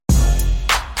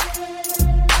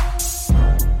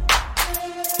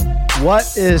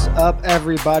What is up,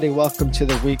 everybody? Welcome to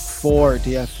the Week 4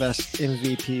 DFS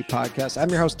MVP podcast. I'm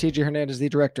your host, TJ Hernandez, the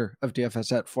director of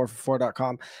DFS at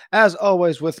 4for4.com. As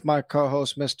always, with my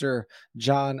co-host, Mr.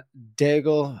 John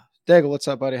Daigle. Daigle, what's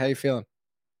up, buddy? How you feeling?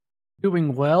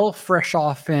 Doing well, fresh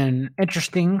off an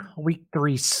interesting Week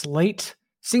 3 slate.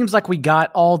 Seems like we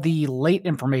got all the late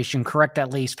information correct,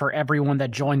 at least for everyone that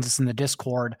joins us in the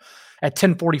Discord at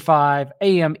 10:45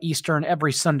 a.m. Eastern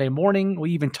every Sunday morning.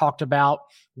 We even talked about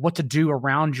what to do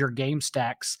around your game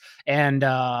stacks. And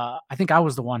I think I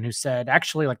was the one who said,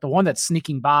 actually, like the one that's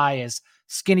sneaking by is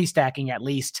skinny stacking at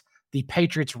least the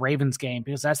Patriots-Ravens game,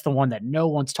 because that's the one that no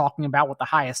one's talking about with the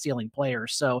highest ceiling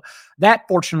players. So that,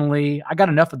 fortunately, I got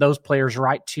enough of those players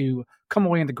right to come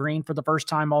away in the green for the first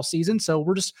time all season. So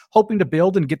we're just hoping to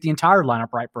build and get the entire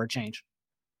lineup right for a change.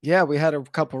 Yeah, we had a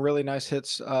couple really nice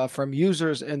hits from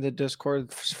users in the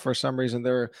Discord. For some reason,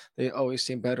 they always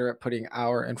seem better at putting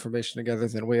our information together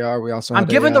than we are. We also I'm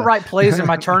given the right plays in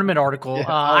my tournament article. Yeah,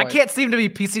 I can't seem to be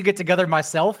piecing it together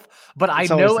myself, but I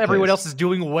know everyone else is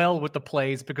doing well with the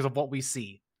plays because of what we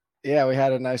see. Yeah, we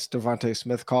had a nice Devontae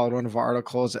Smith call in one of our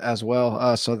articles as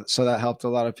well. So that helped a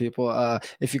lot of people.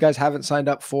 If you guys haven't signed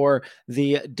up for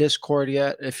the Discord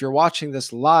yet, if you're watching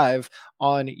this live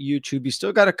on YouTube, you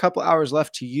still got a couple hours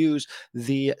left to use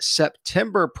the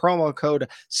September promo code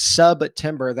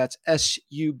SUBTEMBER. That's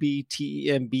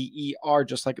SUBTEMBER,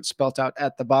 just like it's spelled out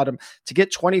at the bottom, to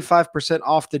get 25%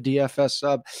 off the DFS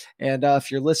sub. And if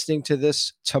you're listening to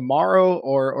this tomorrow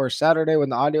or Saturday when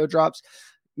the audio drops,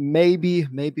 maybe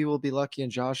we'll be lucky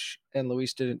and Josh and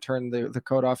Luis didn't turn the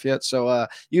code off yet. So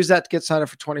use that to get signed up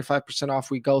for 25%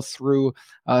 off. We go through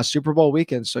Super Bowl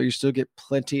weekend, so you still get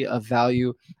plenty of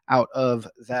value out of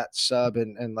that sub.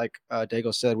 And like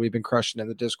Daigle said, we've been crushing in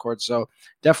the Discord, so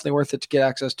definitely worth it to get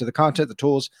access to the content, the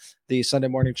tools, the Sunday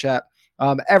morning chat.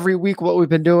 Every week, what we've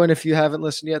been doing, if you haven't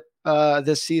listened yet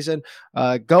this season,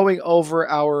 going over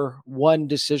our one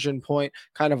decision point,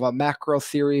 kind of a macro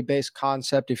theory based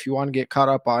concept. If you want to get caught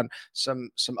up on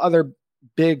some other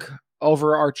big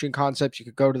overarching concepts, you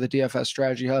could go to the DFS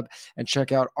Strategy Hub and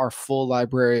check out our full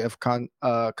library of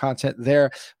content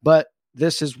there. But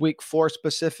this is week 4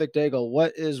 specific. Daigle,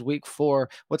 what is week 4?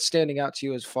 What's standing out to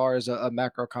you as far as a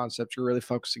macro concept you're really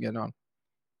focusing in on?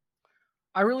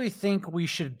 I really think we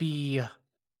should be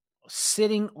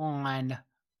sitting on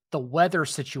the weather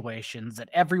situations that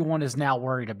everyone is now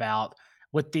worried about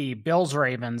with the Bills,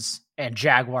 Ravens, and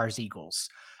Jaguars, Eagles.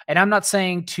 And I'm not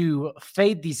saying to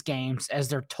fade these games as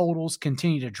their totals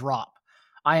continue to drop.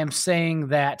 I am saying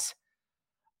that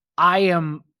I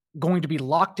am going to be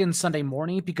locked in Sunday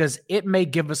morning because it may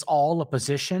give us all a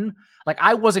position. Like,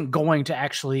 I wasn't going to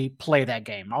actually play that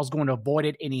game. I was going to avoid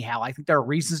it anyhow. I think there are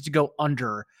reasons to go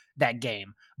under that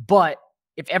game. But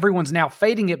if everyone's now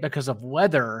fading it because of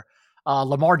weather,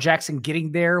 Lamar Jackson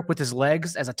getting there with his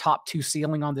legs as a top 2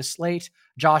 ceiling on this slate,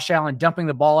 Josh Allen dumping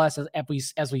the ball as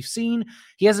we've seen,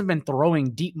 he hasn't been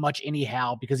throwing deep much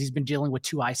anyhow because he's been dealing with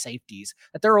 2 high safeties.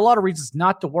 That there are a lot of reasons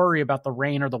not to worry about the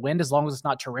rain or the wind as long as it's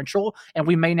not torrential, and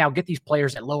we may now get these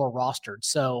players at lower rostered.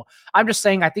 So I'm just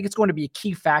saying I think it's going to be a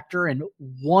key factor in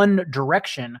one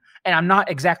direction, and I'm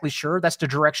not exactly sure that's the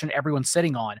direction everyone's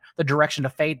sitting on, the direction to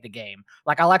fade the game.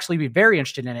 Like, I'll actually be very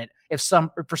interested in it if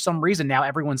for some reason now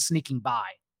everyone's sneaking by.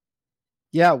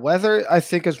 Yeah, weather, I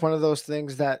think, is one of those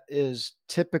things that is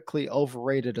typically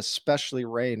overrated, especially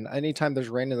rain. Anytime there's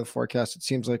rain in the forecast, it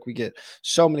seems like we get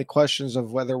so many questions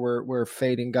of whether we're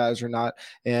fading guys or not.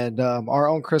 And our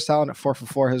own Chris Allen at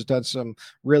 4for4 has done some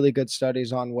really good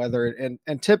studies on weather.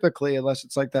 And typically, unless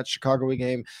it's like that Chicago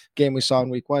game we saw in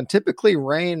week 1, typically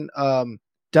rain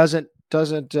doesn't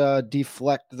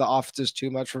deflect the offenses too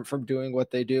much from doing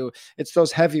what they do. It's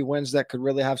those heavy winds that could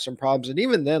really have some problems. And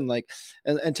even then, like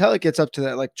until it gets up to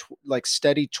that like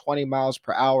steady 20 miles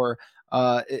per hour,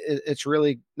 it's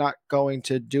really not going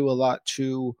to do a lot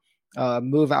to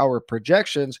move our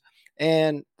projections.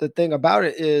 And the thing about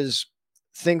it is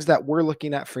things that we're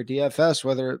looking at for DFS,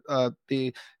 whether it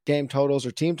be game totals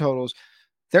or team totals,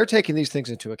 they're taking these things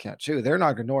into account too. They're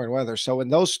not ignoring weather. So when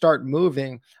those start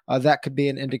moving, that could be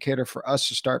an indicator for us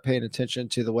to start paying attention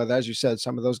to the weather. As you said,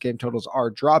 some of those game totals are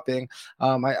dropping.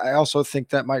 I also think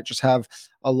that might just have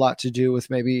a lot to do with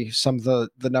maybe some of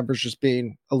the numbers just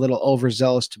being a little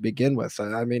overzealous to begin with.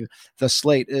 I mean, the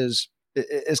slate is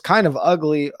kind of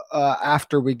ugly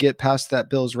after we get past that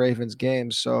Bills Ravens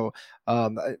game. So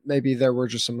maybe there were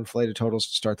just some inflated totals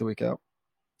to start the week out.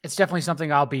 It's definitely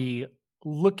something I'll be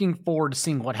looking forward to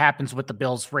seeing what happens with the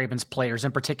Bills Ravens players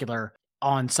in particular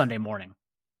on Sunday morning.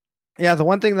 Yeah, the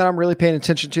one thing that I'm really paying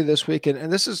attention to this week,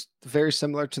 and this is very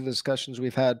similar to the discussions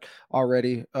we've had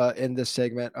already in this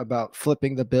segment about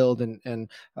flipping the build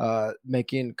and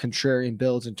making contrarian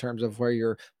builds in terms of where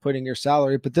you're putting your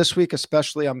salary. But this week,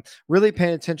 especially, I'm really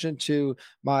paying attention to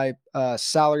my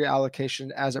salary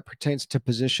allocation as it pertains to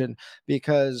position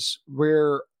because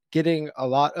we're getting a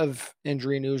lot of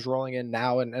injury news rolling in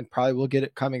now, and probably we'll get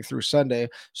it coming through Sunday.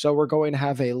 So we're going to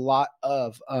have a lot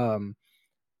of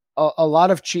a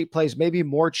lot of cheap plays, maybe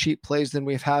more cheap plays than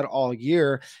we've had all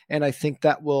year. And I think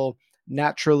that will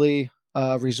naturally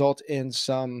result in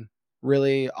some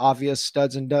really obvious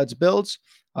studs and duds builds,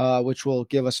 which will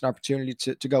give us an opportunity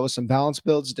to go with some balanced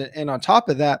builds. And on top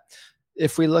of that,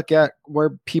 if we look at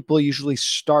where people usually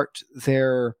start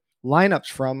their lineups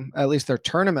from, at least their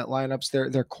tournament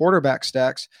lineups, their quarterback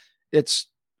stacks, it's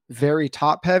very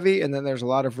top heavy. And then there's a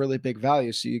lot of really big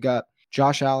values. So you got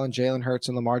Josh Allen, Jalen Hurts,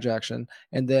 and Lamar Jackson.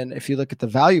 And then if you look at the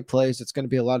value plays, it's going to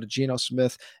be a lot of Geno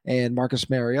Smith and Marcus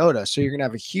Mariota. So you're going to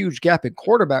have a huge gap in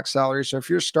quarterback salary. So if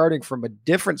you're starting from a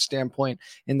different standpoint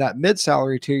in that mid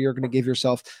salary tier, you're going to give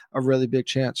yourself a really big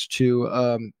chance to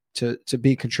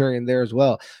be contrarian there as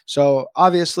well. So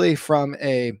obviously, from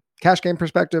a cash game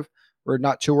perspective, we're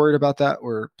not too worried about that.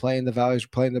 We're playing the values,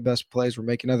 we're playing the best plays, we're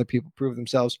making other people prove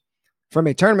themselves. From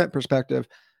a tournament perspective,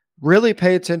 really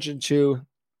pay attention to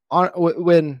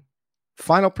when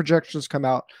final projections come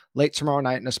out late tomorrow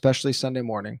night and especially Sunday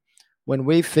morning, when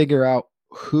we figure out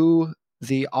who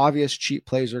the obvious cheap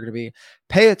plays are going to be,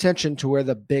 pay attention to where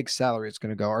the big salary is going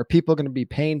to go. Are people going to be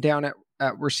paying down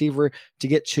at receiver to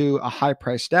get to a high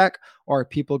price stack, or are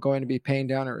people going to be paying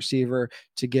down at receiver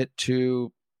to get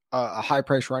to a high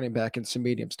price running back in some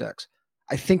medium stacks?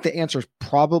 I think the answer is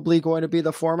probably going to be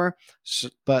the former,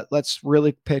 but let's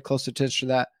really pay close attention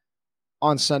to that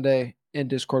on Sunday in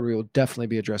Discord. We will definitely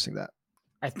be addressing that.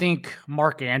 I think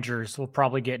Mark Andrews will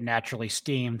probably get naturally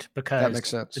steamed That because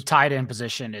makes the sense. tight end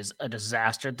position is a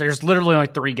disaster. There's literally only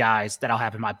three guys that I'll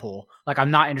have in my pool. Like,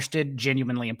 I'm not interested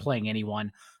genuinely in playing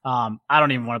anyone. I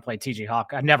don't even want to play TJ Hawk.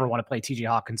 I never want to play TJ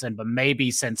Hawkinson, but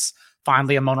maybe since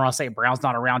finally Amon-Ra St. Brown's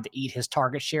not around to eat his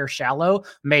target share shallow,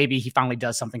 maybe he finally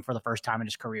does something for the first time in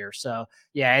his career. So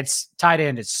yeah, it's tight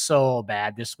end is so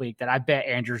bad this week that I bet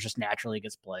Andrews just naturally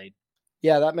gets played.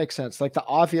 Yeah, that makes sense. Like the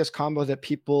obvious combo that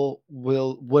people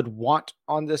would want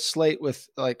on this slate with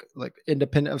like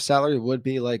independent of salary would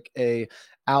be like a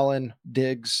Allen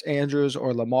Diggs Andrews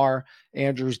or Lamar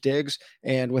Andrews Diggs,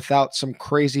 and without some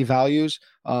crazy values,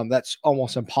 that's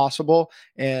almost impossible.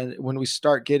 And when we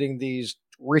start getting these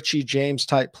Richie James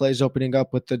type plays opening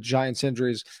up with the Giants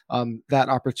injuries, that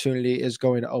opportunity is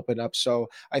going to open up. So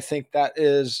I think that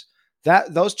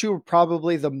those two are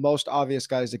probably the most obvious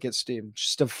guys that get steamed.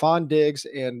 Stephon Diggs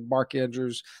and Mark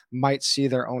Andrews might see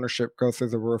their ownership go through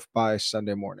the roof by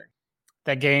Sunday morning.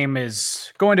 That game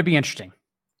is going to be interesting.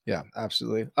 Yeah,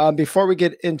 absolutely. Before we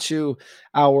get into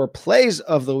our plays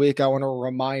of the week, I want to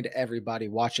remind everybody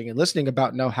watching and listening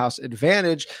about No House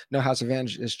Advantage. No House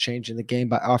Advantage is changing the game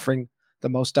by offering the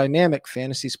most dynamic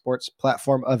fantasy sports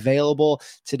platform available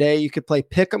today. You could play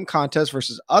pick'em contests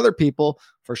versus other people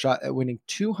for a shot at winning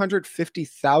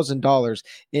 $250,000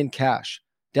 in cash.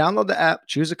 Download the app,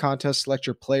 choose a contest, select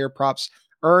your player props,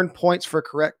 earn points for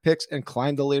correct picks, and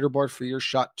climb the leaderboard for your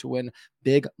shot to win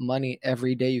big money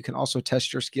every day. You can also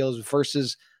test your skills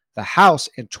versus the house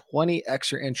and 20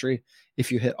 extra entry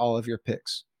if you hit all of your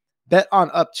picks. Bet on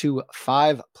up to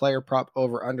 5 player prop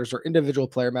over unders or individual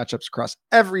player matchups across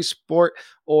every sport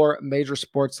or major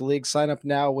sports league. Sign up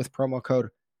now with promo code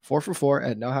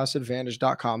 4for4 at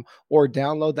nohouseadvantage.com or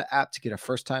download the app to get a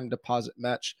first time deposit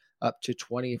match up to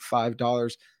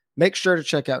 $25. Make sure to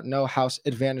check out No House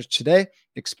Advantage today.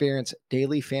 Experience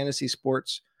daily fantasy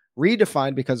sports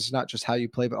redefined, because it's not just how you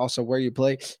play, but also where you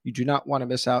play. You do not want to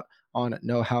miss out on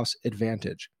No House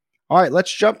Advantage. All right,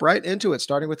 let's jump right into it,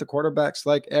 starting with the quarterbacks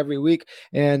like every week.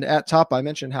 And at top, I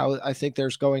mentioned how I think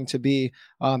there's going to be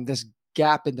this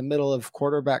gap in the middle of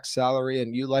quarterback salary,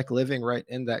 and you like living right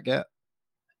in that gap.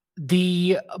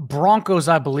 The Broncos,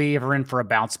 I believe, are in for a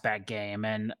bounce back game.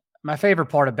 And my favorite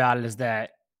part about it is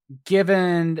that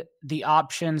given the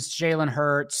options, Jalen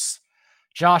Hurts,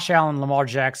 Josh Allen, Lamar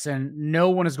Jackson, no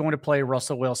one is going to play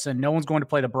Russell Wilson. No one's going to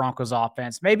play the Broncos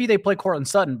offense. Maybe they play Cortland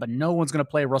Sutton, but no one's going to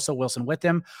play Russell Wilson with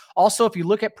him. Also, if you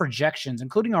look at projections,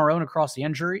 including our own across the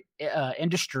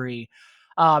industry,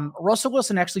 Russell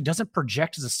Wilson actually doesn't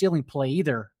project as a ceiling play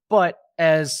either. But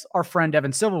as our friend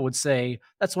Evan Silva would say,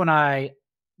 that's when I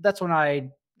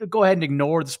go ahead and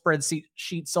ignore the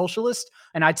spreadsheet socialist,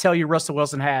 and I tell you Russell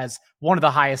Wilson has one of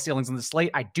the highest ceilings on the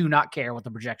slate. I do not care what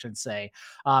the projections say.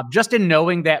 Just in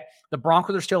knowing that the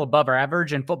Broncos are still above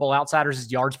average, and Football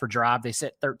Outsiders' yards per drive, they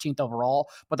sit 13th overall,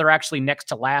 but they're actually next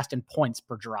to last in points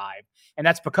per drive. And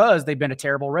that's because they've been a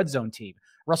terrible red zone team.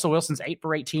 Russell Wilson's 8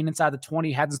 for 18 inside the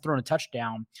 20, hasn't thrown a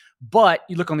touchdown. But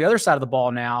you look on the other side of the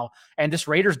ball now, and this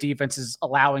Raiders defense is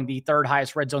allowing the third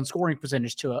highest red zone scoring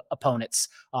percentage to opponents.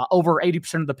 Over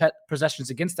 80% of the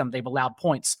possessions against them, they've allowed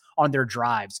points on their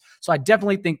drives. So I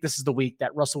definitely think this is the week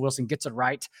that Russell Wilson gets it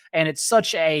right. And it's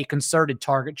such a concerted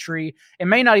target tree. It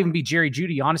may not even be Jerry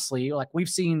Jeudy, honestly. Like we've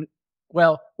seen,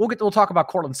 well, we'll talk about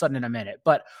Cortland Sutton in a minute.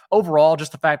 But overall,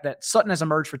 just the fact that Sutton has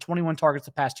emerged for 21 targets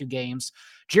the past 2 games.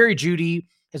 Jerry Jeudy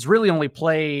has really only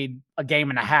played a game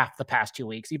and a half the past 2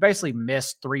 weeks. He basically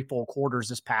missed 3 full quarters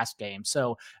this past game.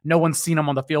 So no one's seen him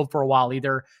on the field for a while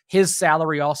either. His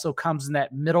salary also comes in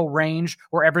that middle range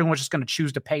where everyone's just going to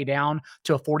choose to pay down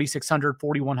to a 4,600,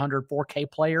 4,100, 4K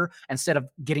player instead of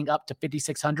getting up to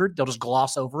 5,600. They'll just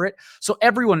gloss over it. So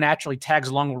everyone naturally tags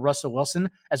along with Russell Wilson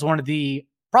as one of the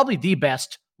probably the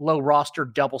best low roster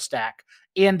double stack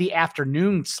in the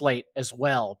afternoon slate as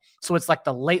well. So it's like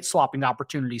the late swapping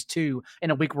opportunities too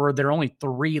in a week where there are only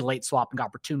 3 late swapping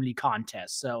opportunity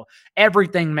contests. So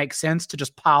everything makes sense to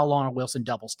just pile on a Wilson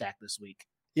double stack this week.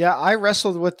 Yeah, I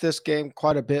wrestled with this game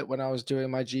quite a bit when I was doing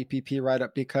my GPP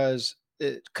write-up because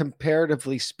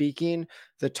comparatively speaking,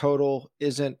 the total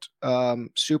isn't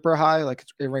super high. Like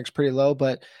it ranks pretty low,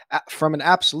 but from an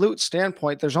absolute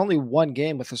standpoint, there's only one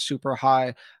game with a super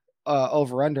high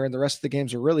over under, and the rest of the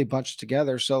games are really bunched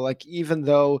together. So like even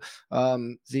though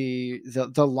the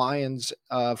Lions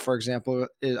for example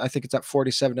I think it's at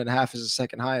 47.5 is the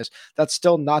second highest, that's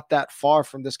still not that far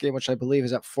from this game, which I believe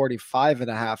is at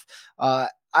 45.5.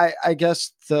 I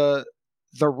guess the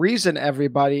reason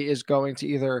everybody is going to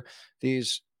either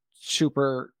these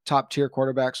super top tier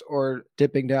quarterbacks or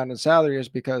dipping down in salary is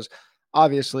because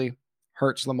obviously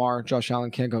Hurts, Lamar, Josh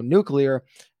Allen can go nuclear.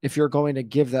 If you're going to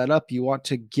give that up, you want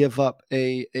to give up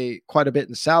a quite a bit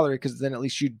in salary, because then at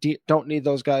least you don't need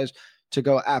those guys to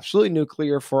go absolutely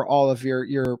nuclear for all of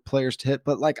your players to hit.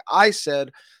 But like I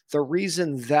said, the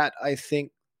reason that I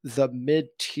think the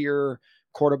mid-tier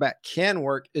quarterback can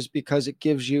work is because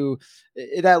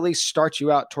it at least starts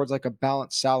you out towards like a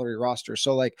balanced salary roster.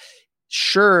 So like,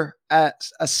 sure, at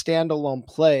a standalone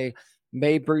play,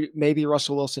 maybe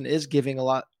Russell Wilson is giving a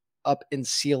lot up in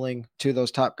ceiling to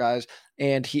those top guys,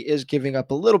 and he is giving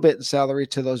up a little bit in salary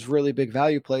to those really big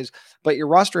value plays. But your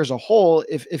roster as a whole,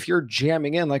 if you're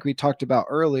jamming in, like we talked about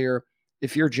earlier,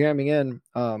 if you're jamming in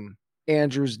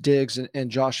Andrews, Diggs,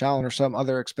 and Josh Allen or some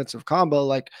other expensive combo,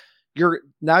 like you're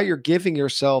giving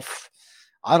yourself,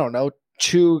 I don't know,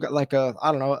 I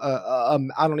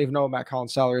don't even know what Matt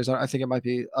Collins' salary is. I think it might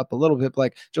be up a little bit. But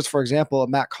like, just for example, a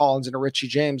Matt Collins and a Richie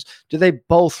James, do they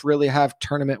both really have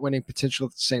tournament winning potential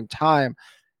at the same time?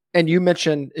 And you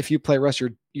mentioned if you play Russ,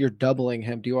 you're doubling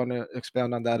him. Do you want to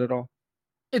expound on that at all?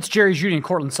 It's Jerry Jeudy and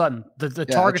Cortland Sutton. The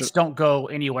Yeah, targets don't go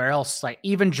anywhere else. Like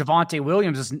even Javonte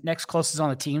Williams is next closest on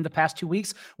the team the past 2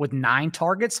 weeks with 9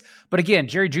 targets. But again,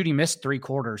 Jerry Jeudy missed 3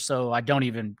 quarters, so I don't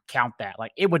even count that.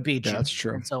 Like it would be Jeudy. That's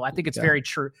true. And so I think it's very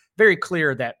true, very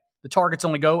clear that the targets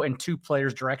only go in 2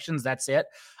 players' directions. That's it.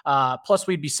 Plus,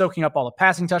 we'd be soaking up all the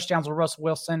passing touchdowns with Russell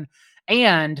Wilson.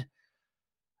 And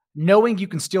knowing you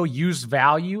can still use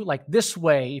value, like this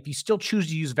way, if you still choose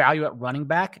to use value at running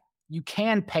back, you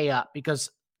can pay up because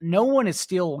no one is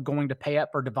still going to pay up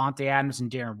for Devontae Adams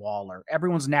and Darren Waller.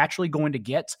 Everyone's naturally going to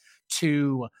get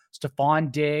to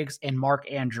Stephon Diggs and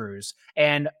Mark Andrews.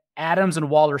 And Adams and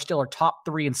Waller still are top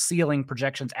 3 in ceiling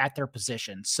projections at their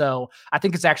position. So I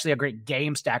think it's actually a great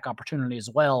game stack opportunity as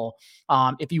well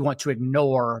if you want to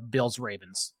ignore Bills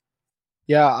Ravens.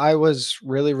 Yeah, I was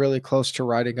really, really close to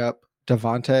writing up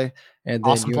Devontae, and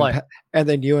then Awesome play.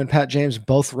 you and Pat James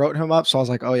both wrote him up. So I was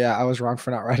like, oh yeah, I was wrong for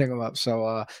not writing him up.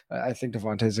 So I think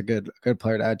Devontae is a good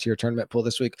player to add to your tournament pool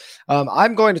this week.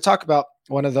 I'm going to talk about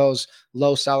one of those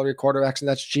low salary quarterbacks, and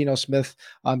that's Geno Smith.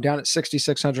 Down at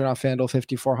 6,600 on FanDuel,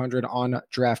 5,400 on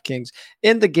DraftKings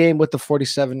in the game with the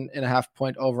 47.5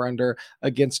 point over under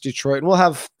against Detroit. And we'll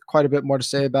have quite a bit more to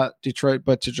say about Detroit,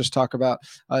 but to just talk about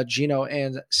Geno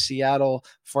and Seattle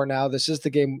for now. This is the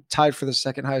game tied for the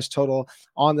second highest total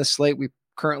on the slate. We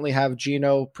currently have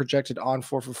Geno projected on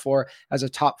 4 for 4 as a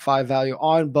top 5 value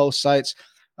on both sites.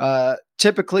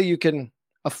 Typically, you can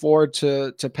afford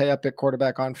to pay up at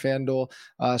quarterback on FanDuel,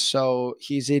 so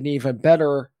he's an even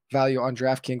better value on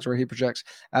DraftKings, where he projects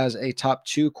as a top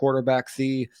 2 quarterback.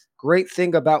 The great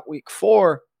thing about week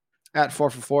 4 at 4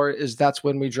 for 4 is that's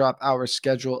when we drop our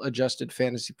schedule adjusted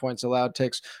fantasy points allowed,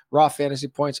 takes raw fantasy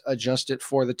points, adjust it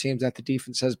for the teams that the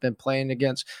defense has been playing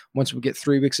against. Once we get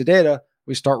 3 weeks of data,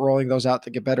 we start rolling those out to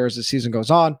get better as the season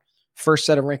goes on. First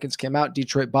set of rankings came out.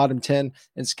 Detroit bottom 10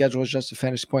 in schedule adjusted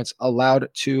fantasy points allowed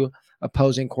to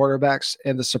opposing quarterbacks.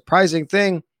 And the surprising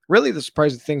thing, really the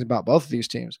surprising things about both of these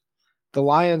teams, the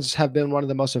Lions have been one of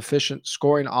the most efficient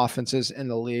scoring offenses in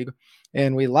the league.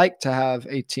 And we like to have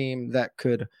a team that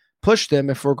could push them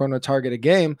if we're going to target a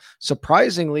game.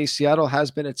 Surprisingly, Seattle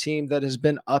has been a team that has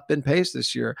been up in pace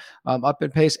this year, up in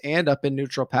pace and up in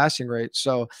neutral passing rate.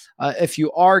 So if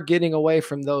you are getting away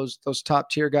from those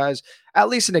top tier guys, at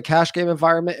least in a cash game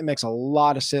environment, it makes a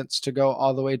lot of sense to go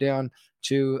all the way down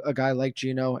to a guy like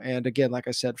Geno. And again, like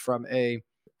I said, from a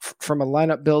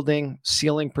lineup building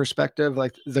ceiling perspective,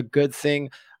 like the good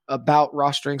thing about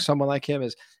rostering someone like him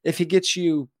is if he gets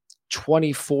you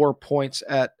 24 points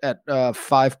at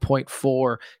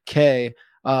 5.4K,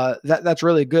 that's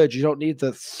really good. You don't need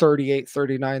the 38,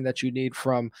 39 that you need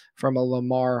from a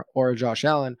Lamar or a Josh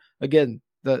Allen. Again,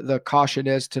 the caution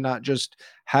is to not just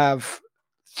have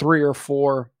 3 or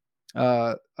 4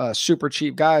 super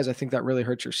cheap guys. I think that really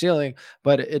hurts your ceiling,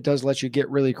 but it does let you get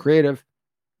really creative.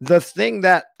 The thing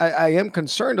that I am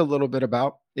concerned a little bit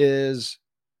about is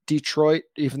Detroit,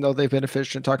 even though they've been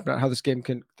efficient talking about how this game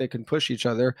can push each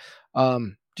other.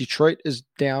 Detroit is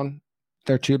down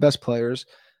their 2 best players.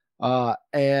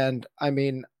 And I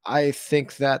mean, I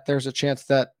think that there's a chance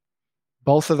that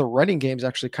both of the running games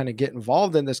actually kind of get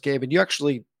involved in this game. And you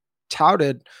actually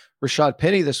touted Rashad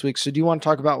Penny this week. So do you want to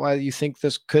talk about why you think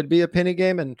this could be a Penny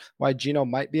game and why Geno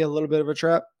might be a little bit of a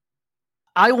trap?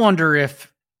 I wonder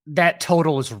if that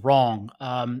total is wrong.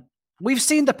 We've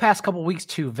seen the past couple of weeks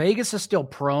too. Vegas is still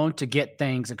prone to get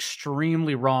things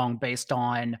extremely wrong based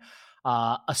on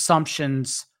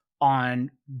assumptions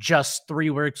on just 3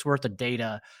 weeks worth of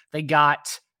data. They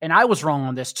got, and I was wrong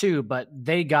on this too, but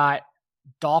they got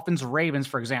Dolphins Ravens,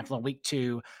 for example, in week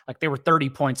 2, like they were 30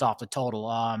 points off the total.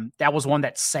 That was one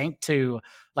that sank to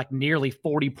like nearly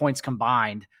 40 points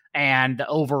combined, and the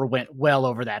over went well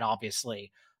over that,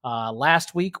 obviously.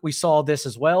 Last week, we saw this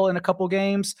as well in a couple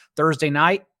games. Thursday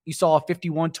night, you saw a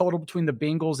 51 total between the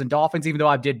Bengals and Dolphins, even though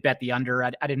I did bet the under.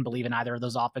 I didn't believe in either of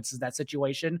those offenses in that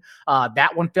situation.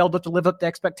 That one failed to live up to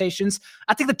expectations.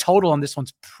 I think the total on this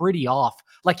one's pretty off.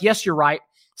 Like, yes, you're right.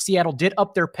 Seattle did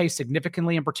up their pace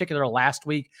significantly, in particular last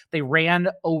week. They ran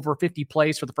over 50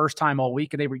 plays for the first time all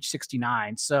week, and they reached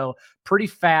 69. So pretty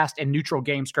fast and neutral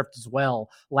game script as well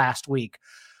last week.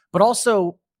 But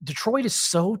also, Detroit is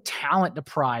so talent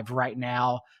deprived right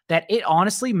now that it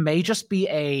honestly may just be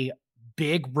a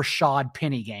big Rashad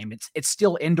Penny game. It's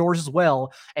still indoors as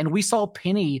well. And we saw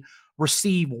Penny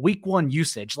receive week 1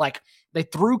 usage. Like, they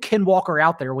threw Ken Walker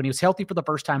out there when he was healthy for the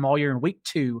first time all year. In week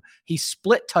 2, he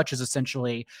split touches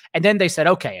essentially. And then they said,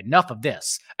 okay, enough of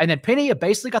this. And then Penny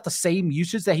basically got the same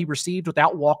usage that he received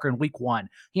without Walker in week 1.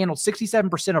 He handled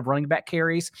 67% of running back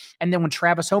carries. And then when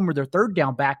Travis Homer, their third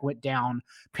down back, went down,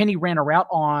 Penny ran a route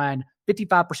on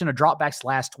 55% of dropbacks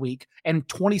last week and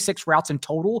 26 routes in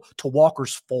total to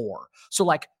Walker's 4. So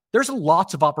like, there's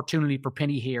lots of opportunity for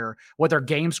Penny here, whether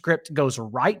game script goes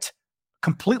right,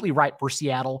 completely right for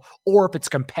Seattle, or if it's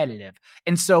competitive.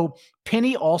 And so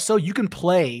Penny also, you can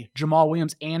play Jamal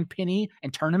Williams and Penny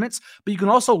in tournaments, but you can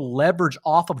also leverage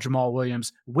off of Jamal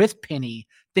Williams with Penny,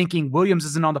 thinking Williams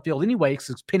isn't on the field anyway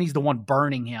because Penny's the one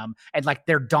burning him, and like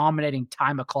they're dominating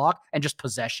time of clock and just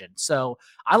possession. So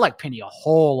I like Penny a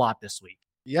whole lot this week.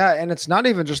 Yeah, and it's not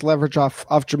even just leverage off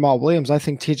Jamal Williams. I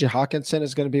think TJ Hawkinson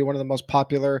is going to be one of the most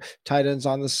popular tight ends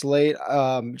on the slate,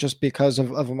 just because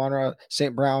of Amon-Ra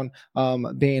St. Brown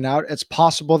being out. It's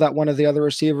possible that one of the other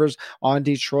receivers on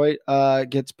Detroit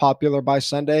gets popular by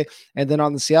Sunday. And then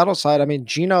on the Seattle side, I mean,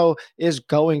 Geno is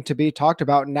going to be talked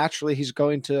about. Naturally, he's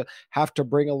going to have to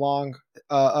bring along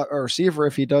a receiver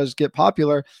if he does get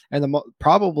popular. And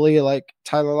probably like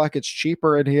Tyler Lockett's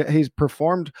cheaper and he's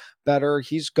performed better.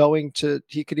 He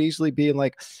could easily be in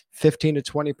like 15 to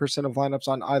 20% of lineups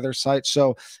on either site.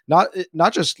 So not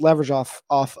just leverage off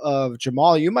of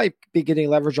Jamal, you might be getting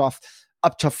leverage off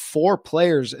up to 4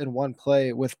 players in one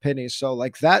play with Penny. So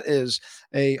like that is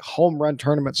a home run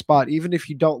tournament spot. Even if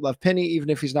you don't love Penny, even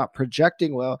if he's not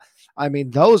projecting well, I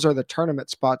mean, those are the tournament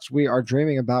spots we are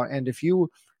dreaming about. And if you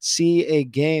see a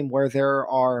game where there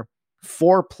are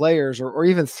 4 players or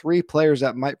even 3 players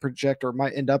that might project or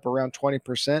might end up around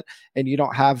 20% and you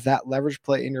don't have that leverage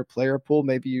play in your player pool,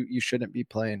 maybe you shouldn't be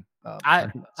playing.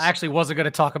 I actually wasn't going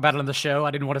to talk about it on the show. I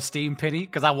didn't want to steam Penny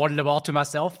because I wanted them all to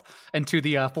myself and to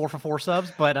the 4 for 4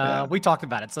 subs, but we talked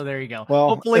about it. So there you go. Well,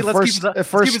 hopefully let's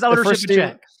keep his ownership in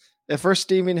check. If we're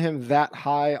steaming him that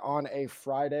high on a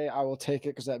Friday, I will take it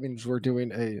because that means we're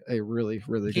doing a really,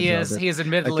 really good He job is he is at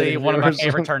admittedly getting one of my viewers.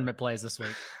 favorite tournament plays this week.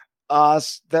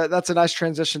 That's a nice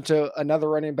transition to another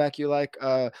running back you like.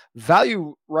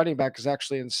 Value running back is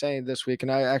actually insane this week,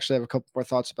 and I actually have a couple more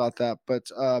thoughts about that. But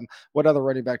what other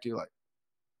running back do you like?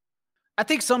 I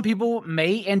think some people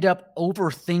may end up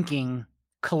overthinking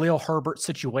Khalil Herbert's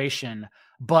situation,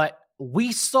 but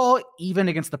we saw even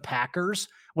against the Packers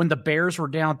when the Bears were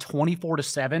down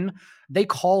 24-7, they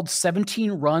called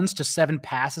 17 runs to 7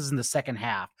 passes in the second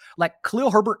half. Like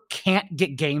Khalil Herbert can't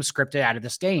get game scripted out of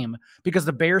this game because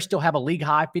the Bears still have a league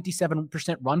high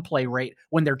 57% run play rate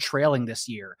when they're trailing this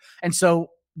year. And so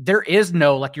there is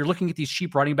no, like, you're looking at these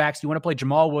cheap running backs. You want to play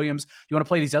Jamal Williams, you want to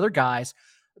play these other guys.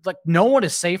 Like, no one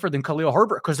is safer than Khalil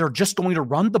Herbert because they're just going to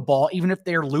run the ball even if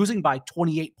they're losing by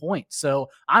 28 points. So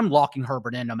I'm locking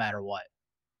Herbert in no matter what.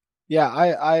 Yeah,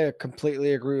 I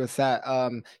completely agree with that.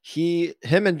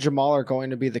 Him and Jamal are going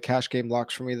to be the cash game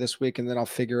locks for me this week, and then I'll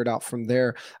figure it out from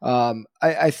there.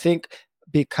 I think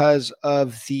because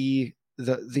of the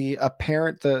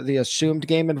apparent the assumed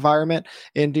game environment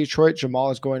in Detroit, Jamal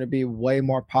is going to be way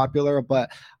more popular. But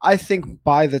I think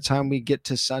by the time we get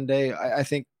to Sunday, I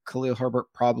think Khalil Herbert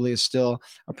probably is still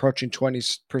approaching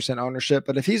 20% ownership.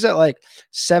 But if he's at like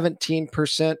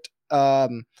 17%,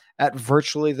 at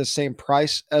virtually the same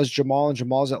price as Jamal, and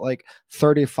Jamal's at like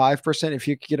 35%. If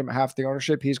you could get him at half the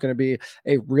ownership, he's going to be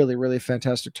a really, really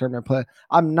fantastic tournament play.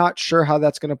 I'm not sure how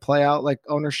that's going to play out. Like,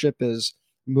 ownership is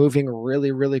moving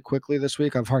really, really quickly this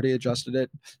week. I've already adjusted it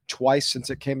twice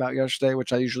since it came out yesterday,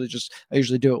 which I usually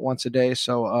do it once a day.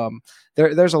 So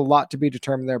there's a lot to be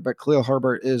determined there. But Khalil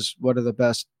Herbert is one of the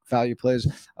best value plays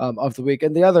of the week.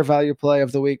 And the other value play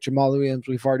of the week, Jamal Williams,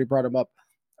 we've already brought him up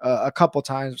a couple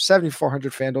times.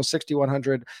 7,400 FanDuel,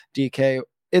 6,100 DK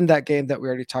in that game that we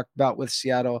already talked about with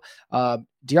Seattle.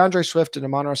 DeAndre Swift and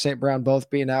Amon-Ra St. Brown both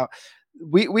being out.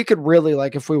 We could really,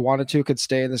 like, if we wanted to, could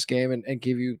stay in this game and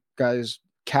give you guys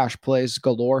cash plays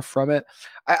galore from it.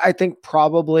 I think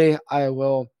probably I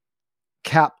will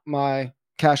cap my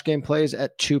cash game plays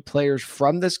at 2 players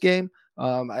from this game.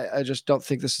 I just don't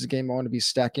think this is a game I want to be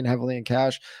stacking heavily in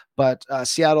cash. But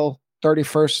Seattle,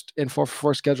 31st in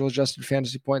 4-for-4 schedule adjusted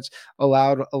fantasy points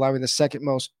allowing the second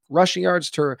most rushing yards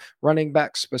to running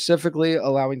backs, specifically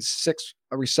allowing 6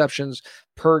 receptions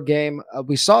per game.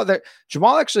 We saw that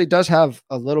Jamal actually does have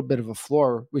a little bit of a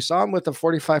floor. We saw him with a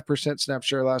 45% snap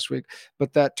share last week,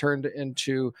 but that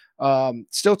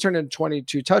still turned into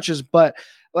 22 touches. But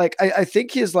like, I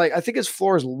think his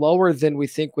floor is lower than we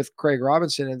think with Craig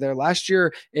Robinson in there. Last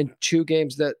year in 2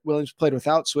 games that Williams played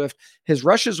without Swift, his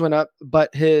rushes went up,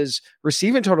 but his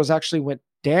receiving totals actually went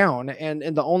down. And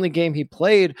in the only game he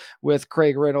played with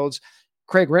Craig Reynolds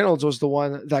was the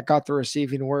one that got the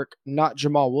receiving work, not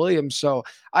Jamal Williams. So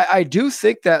I do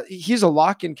think that he's a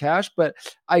lock in cash, but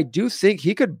I do think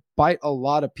he could bite a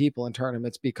lot of people in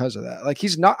tournaments because of that. Like,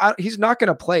 he's not going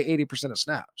to play 80% of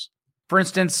snaps. For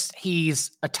instance,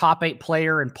 he's a top 8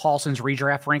 player in Paulson's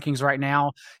redraft rankings right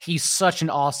now. He's such an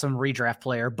awesome redraft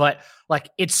player, but like,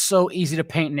 it's so easy to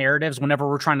paint narratives whenever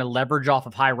we're trying to leverage off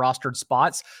of high rostered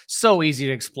spots. So easy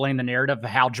to explain the narrative of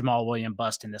how Jamal Williams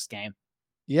bust in this game.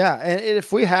 Yeah, and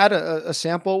if we had a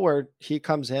sample where he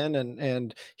comes in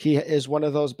and he is one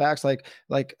of those backs like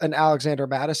an Alexander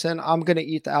Madison, I'm going to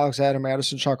eat the Alexander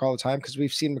Madison chalk all the time because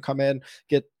we've seen him come in,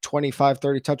 get 25,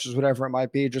 30 touches, whatever it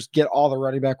might be, just get all the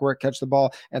running back work, catch the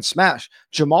ball, and smash.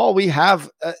 Jamal, we have,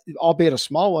 albeit a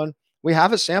small one, we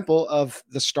have a sample of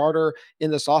the starter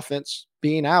in this offense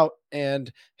being out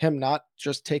and him not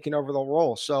just taking over the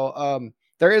role. So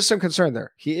there is some concern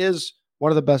there. He is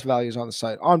one of the best values on the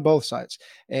site on both sides.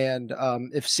 And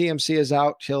if CMC is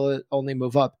out, he'll only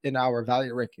move up in our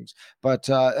value rankings. But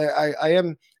I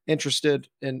am interested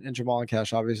in Jamal and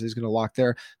Cash. Obviously, he's going to lock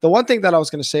there. The one thing that I was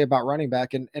going to say about running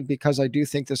back, and because I do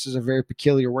think this is a very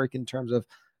peculiar work in terms of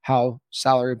how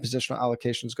salary and positional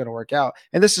allocation is going to work out.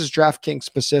 And this is DraftKings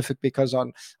specific because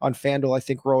on FanDuel, I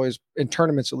think we're always, in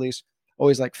tournaments at least,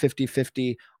 always like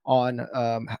 50-50 on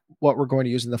what we're going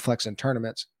to use in the flex in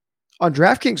tournaments. On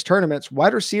DraftKings tournaments,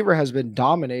 wide receiver has been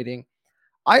dominating.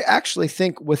 I actually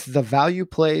think with the value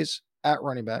plays at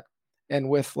running back and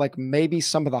with like maybe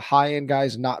some of the high end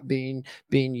guys not being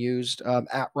used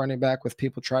at running back, with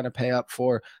people trying to pay up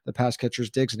for the pass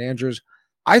catchers, Diggs and Andrews,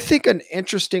 I think an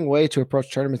interesting way to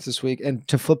approach tournaments this week and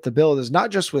to flip the build is not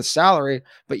just with salary,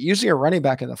 but using a running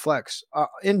back in the flex.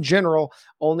 In general,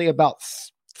 only about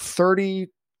 30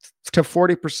 to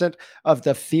 40% of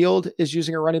the field is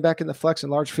using a running back in the flex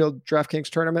in large field DraftKings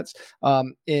tournaments.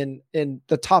 In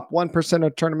the top 1%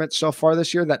 of tournaments so far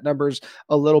this year, that number's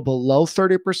a little below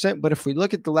 30%. But if we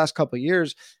look at the last couple of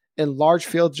years, in large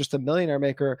fields, just a millionaire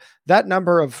maker, that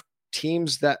number of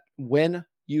teams that win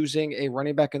using a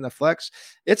running back in the flex,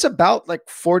 it's about like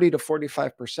 40 to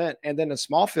 45%. And then in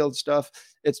small field stuff,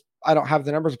 it's, I don't have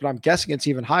the numbers, but I'm guessing it's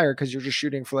even higher because you're just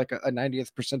shooting for like a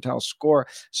 90th percentile score.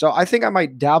 So I think I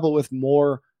might dabble with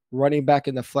more running back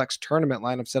in the flex tournament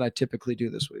lineups than I typically do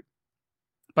this week.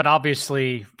 But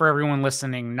obviously, for everyone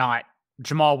listening, not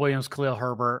Jamal Williams, Khalil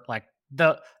Herbert, like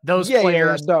those Yeah.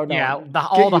 players. No, Yeah, no.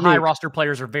 all Get the high unique. roster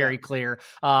players are Yeah. very clear.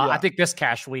 I Yeah. think this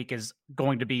cash week is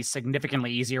going to be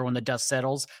significantly easier when the dust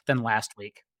settles than last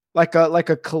week. Like a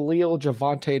Khalil,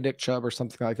 Javante, Nick Chubb, or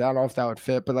something like that. I don't know if that would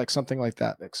fit, but like something like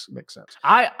that makes sense.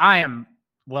 I am,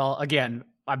 well, again,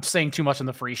 I'm saying too much on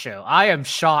the free show. I am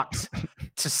shocked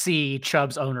to see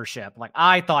Chubb's ownership. Like,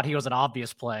 I thought he was an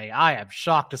obvious play. I am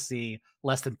shocked to see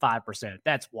less than 5%.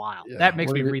 That's wild. Yeah, That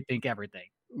makes me rethink everything.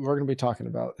 we're gonna be talking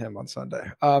about him on Sunday.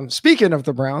 Speaking of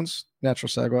the Browns, natural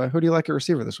segue. Who do you like at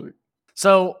receiver this week?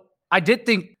 So I did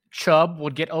think Chubb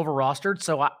would get over rostered.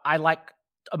 So I like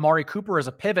Amari Cooper as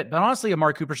a pivot, but honestly,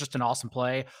 Amari Cooper's just an awesome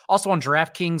play. Also on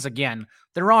DraftKings, again,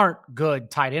 there aren't good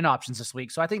tight end options this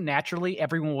week. So I think naturally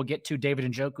everyone will get to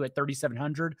David Njoku at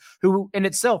 3,700, who in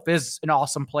itself is an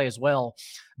awesome play as well.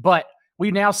 But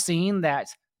we've now seen that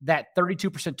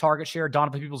 32% target share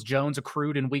Donovan Peoples-Jones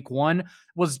accrued in week one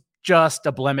was just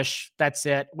a blemish. That's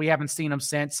it. We haven't seen him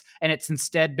since. And it's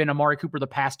instead been Amari Cooper the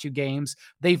past two games.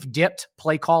 They've dipped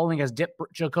play calling, has dipped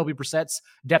Jacoby Brissett's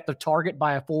depth of target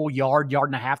by a full yard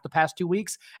and a half the past 2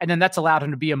 weeks. And then that's allowed him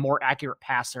to be a more accurate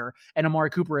passer. And Amari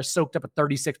Cooper has soaked up a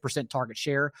 36% target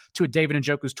share to a David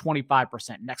Njoku's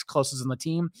 25%, next closest in the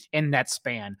team in that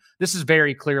span. This is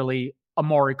very clearly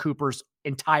Amari Cooper's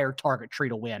entire target tree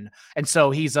to win. And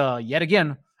so he's yet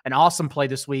again an awesome play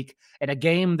this week in a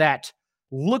game that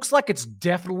looks like it's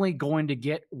definitely going to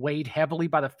get weighed heavily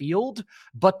by the field,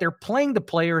 but they're playing the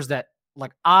players that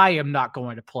like I am not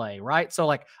going to play, right? So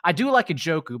like I do like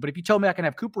Njoku, but if you told me I can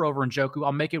have Cooper over Njoku,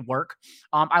 I'll make it work.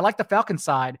 I like the Falcons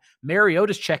side.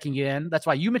 Mariota's checking in. That's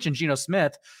why you mentioned Geno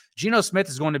Smith. Geno Smith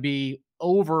is going to be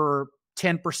over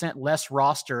 10% less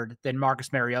rostered than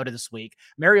Marcus Mariota this week.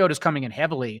 Mariota's coming in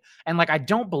heavily. And like, I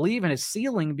don't believe in his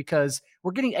ceiling because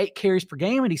we're getting 8 carries per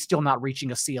game and he's still not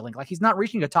reaching a ceiling. Like he's not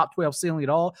reaching a top 12 ceiling at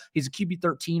all. He's a QB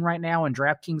 13 right now in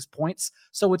DraftKings points.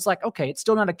 So it's like, okay, it's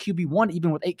still not a QB 1,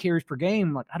 even with 8 carries per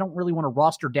game. Like I don't really want to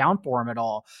roster down for him at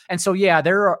all. And so, yeah,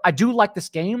 I do like this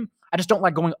game. I just don't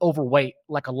like going overweight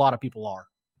like a lot of people are.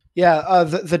 Yeah,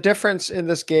 the difference in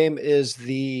this game is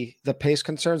the pace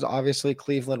concerns. Obviously,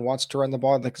 Cleveland wants to run the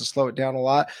ball; they can slow it down a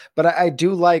lot. But I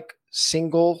do like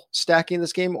single stacking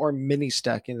this game or mini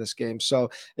stacking this game. So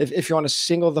if you want to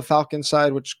single the Falcon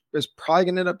side, which is probably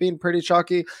going to end up being pretty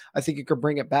chalky, I think you could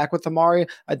bring it back with Amari.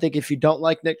 I think if you don't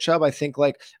like Nick Chubb, I think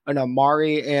like an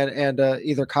Amari and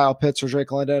either Kyle Pitts or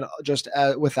Drake London just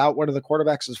without one of the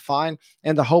quarterbacks is fine.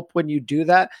 And the hope when you do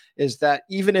that is that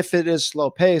even if it is slow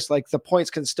pace, like the points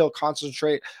can still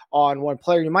concentrate on one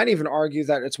player. You might even argue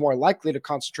that it's more likely to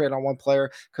concentrate on one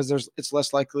player because it's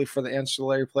less likely for the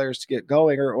ancillary players to get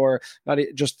going or not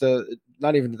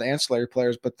even the ancillary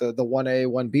players, but the 1A,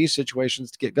 1B situations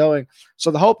to get going.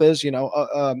 So the hope is,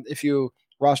 if you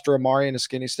roster Amari in a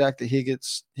skinny stack, that he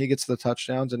gets the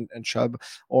touchdowns and Chubb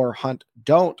or Hunt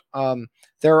don't.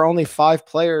 There are only 5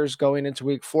 players going into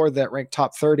week 4 that rank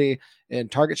top 30 in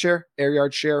target share, air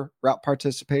yard share, route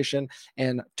participation,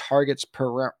 and targets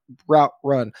per route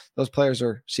run. Those players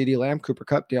are CeeDee Lamb, Cooper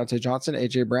Kupp, Deontay Johnson,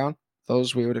 AJ Brown.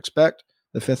 Those we would expect.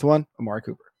 The 5th one, Amari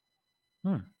Cooper.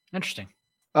 Interesting.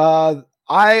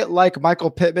 I like Michael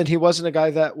Pittman. He wasn't a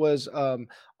guy that was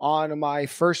on my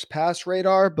first pass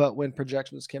radar, but when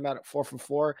projections came out at 4 for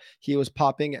 4, he was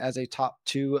popping as a top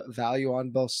 2 value on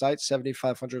both sites,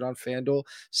 7,500 on FanDuel,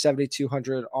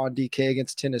 7,200 on DK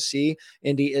against Tennessee.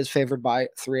 Indy is favored by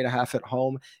 3.5 at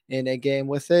home in a game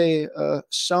with a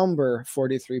somber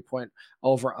 43-point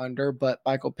over under. But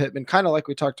Michael Pittman, kind of like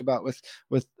we talked about with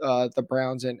the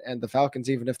Browns and the Falcons,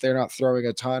 even if they're not throwing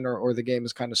a ton or the game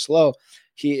is kind of slow,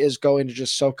 he is going to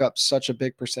just soak up such a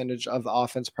big percentage of the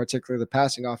offense, particularly the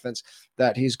passing offense,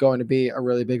 that he's going to be a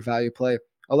really big value play.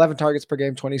 11 targets per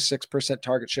game, 26%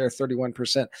 target share,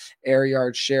 31% air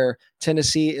yard share.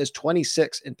 Tennessee is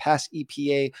 26 in pass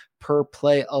EPA per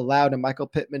play allowed, and Michael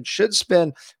Pittman should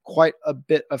spend quite a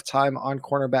bit of time on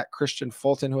cornerback Christian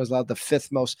Fulton, who has allowed the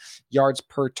 5th most yards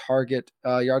per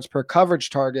coverage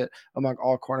target among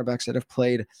all cornerbacks that have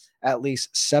played at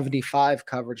least 75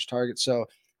 coverage targets. So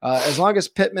as long as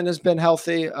Pittman has been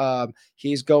healthy,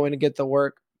 he's going to get the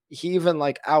work. He even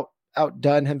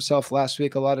outdone himself last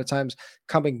week. A lot of times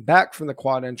coming back from the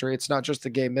quad injury, it's not just the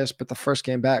game missed, but the first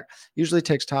game back usually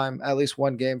takes time, at least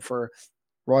one game for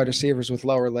wide receivers with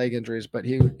lower leg injuries, but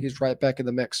he's right back in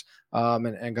the mix,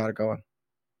 and got it going.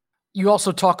 You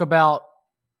also talk about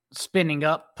spinning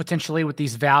up potentially with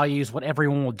these values, what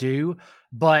everyone will do,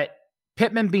 but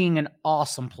Pittman being an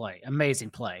awesome play, amazing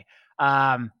play.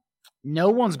 Um, no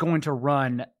one's going to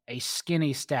run a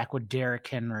skinny stack with Derrick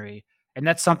Henry, and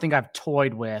that's something I've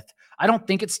toyed with. I don't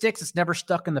think it sticks. It's never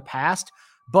stuck in the past,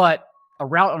 but a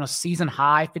route on a season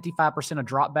high, 55% of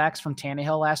dropbacks from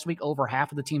Tannehill last week, over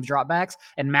half of the team's dropbacks,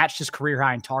 and matched his career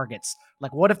high in targets.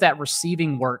 Like, what if that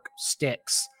receiving work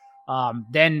sticks?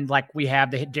 Then like we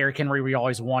have the Derrick Henry we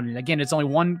always wanted. And again, it's only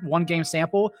one game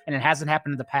sample, and it hasn't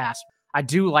happened in the past. I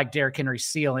do like Derrick Henry's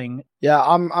ceiling. Yeah,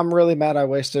 I'm really mad I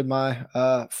wasted my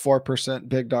 4%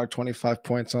 big dog 25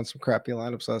 points on some crappy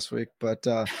lineups last week, but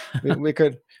we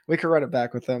could run it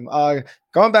back with them.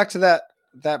 Going back to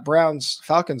that Browns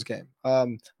Falcons game.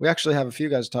 We actually have a few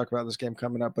guys to talk about this game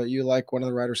coming up, but you like one of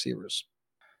the wide receivers.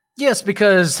 Yes,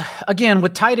 because again,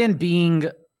 with tight end being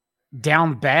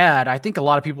down bad, I think a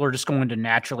lot of people are just going to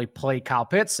naturally play Kyle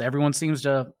Pitts. Everyone seems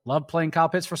to love playing Kyle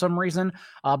Pitts for some reason.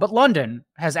 But London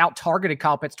has out-targeted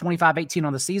Kyle Pitts 25-18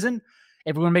 on the season.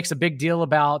 Everyone makes a big deal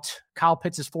about Kyle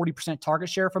Pitts' 40% target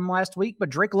share from last week, but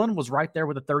Drake London was right there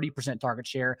with a 30% target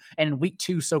share, and in week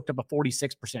 2 soaked up a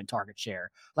 46% target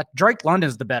share. Like, Drake London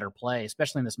is the better play,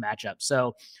 especially in this matchup.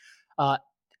 So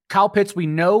Kyle Pitts, we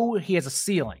know he has a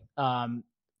ceiling.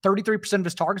 33% of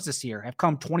his targets this year have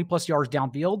come 20-plus yards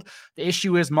downfield. The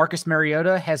issue is Marcus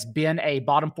Mariota has been a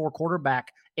bottom 4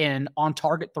 quarterback in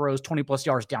on-target throws 20-plus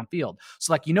yards downfield.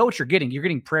 So, like, you know what you're getting. You're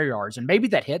getting prayer yards, and maybe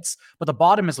that hits, but the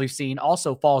bottom, as we've seen,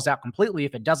 also falls out completely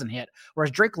if it doesn't hit. Whereas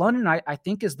Drake London, I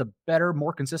think, is the better,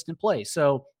 more consistent play.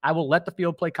 So I will let the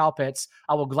field play Kyle Pitts.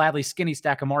 I will gladly skinny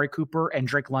stack Amari Cooper and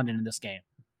Drake London in this game.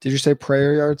 Did you say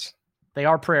prayer yards? They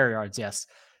are prayer yards, yes.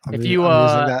 I'm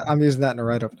using that in a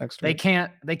write-up next week.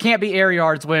 They can't be air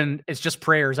yards when it's just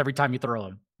prayers every time you throw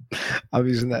them. I'm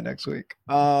using that next week.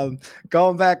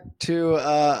 Going back to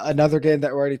another game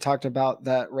that we already talked about,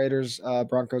 that Raiders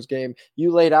Broncos game.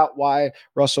 You laid out why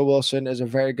Russell Wilson is a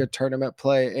very good tournament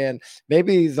play, and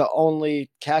maybe the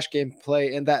only cash game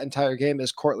play in that entire game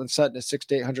is Cortland Sutton at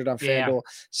 6,800 on FanDuel,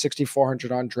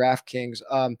 6,400 on DraftKings.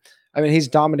 I mean, he's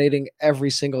dominating every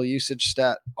single usage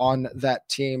stat on that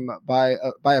team by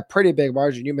a pretty big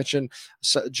margin. You mentioned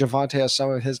Javonte has some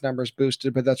of his numbers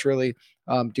boosted, but that's really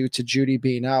due to Judy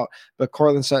being out. But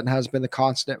Cortland Sutton has been the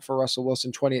constant for Russell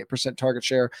Wilson, 28% target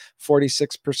share,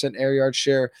 46% air yard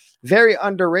share. Very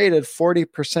underrated,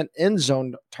 40% end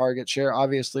zone target share.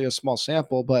 Obviously a small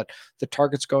sample, but the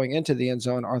targets going into the end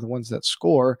zone are the ones that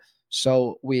score.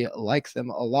 So we like them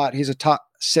a lot. He's a top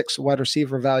 6 wide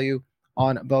receiver value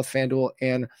on both FanDuel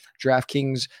and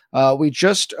DraftKings. We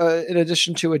just, in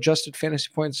addition to adjusted fantasy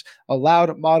points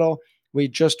allowed model, we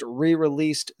just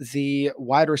re-released the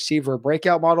wide receiver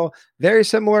breakout model, very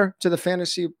similar to the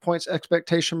fantasy points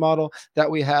expectation model that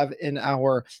we have in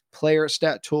our player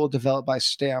stat tool developed by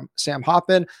Sam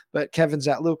Hoppin. But Kevin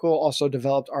Zatluko also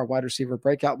developed our wide receiver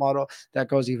breakout model that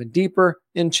goes even deeper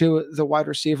into the wide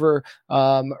receiver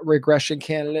regression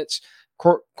candidates.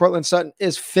 Cortland Sutton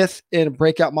is 5th in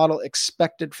breakout model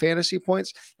expected fantasy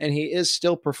points, and he is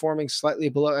still performing slightly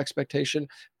below expectation.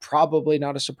 Probably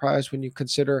not a surprise when you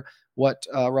consider what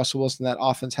Russell Wilson, that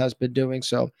offense, has been doing.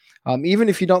 So even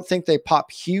if you don't think they pop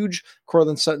huge,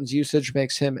 Cortland Sutton's usage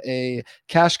makes him a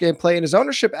cash game play, and his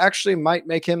ownership actually might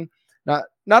make him not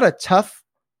a tough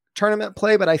tournament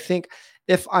play, but I think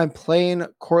if I'm playing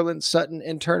Cortland Sutton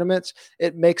in tournaments,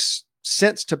 it makes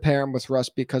sense to pair him with Russ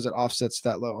because it offsets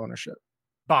that low ownership.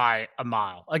 By a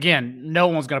mile. Again, no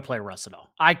one's going to play Russ at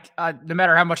all. I no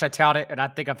matter how much I tout it, and I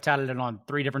think I've touted it on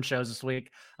 3 different shows this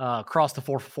week, across the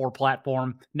 4-4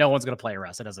 platform, no one's going to play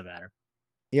Russ. It doesn't matter.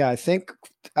 Yeah, I think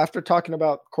after talking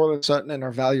about Cortland Sutton and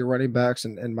our value running backs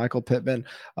and Michael Pittman,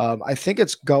 I think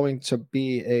it's going to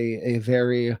be a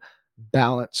very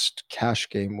balanced cash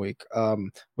game week,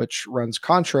 which runs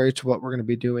contrary to what we're going to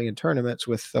be doing in tournaments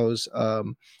with those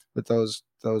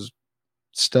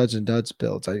studs and duds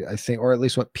builds, I think, or at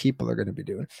least what people are going to be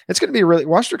doing. It's going to be really,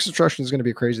 Wastrix Instruction is going to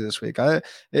be crazy this week. I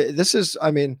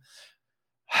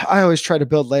always try to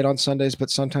build late on Sundays, but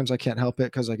sometimes I can't help it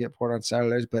because I get bored on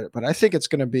Saturdays. But I think it's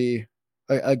going to be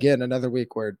again another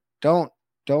week where don't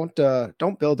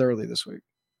build early this week.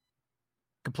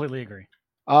 Completely agree.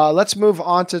 Let's move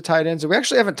on to tight ends. We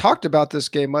actually haven't talked about this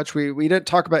game much. We didn't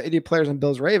talk about any players in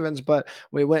Bills Ravens, but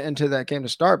we went into that game to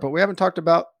start. But we haven't talked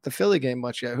about the Philly game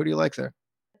much yet. Who do you like there?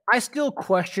 I still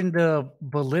question the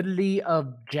validity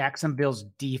of Jacksonville's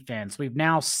defense. We've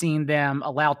now seen them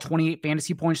allow 28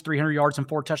 fantasy points, 300 yards, and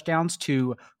 4 touchdowns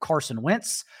to Carson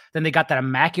Wentz. Then they got that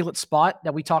immaculate spot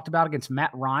that we talked about against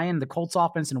Matt Ryan, the Colts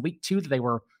offense in week 2 that they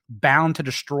were bound to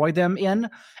destroy them in.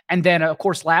 And then, of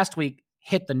course, last week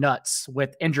hit the nuts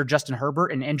with injured Justin Herbert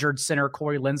and injured center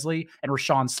Corey Linsley and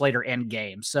Rashawn Slater in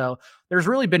game. So there's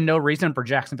really been no reason for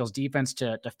Jacksonville's defense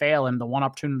to fail. And the one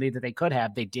opportunity that they could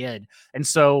have, they did. And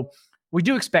so we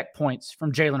do expect points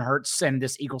from Jalen Hurts and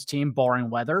this Eagles team,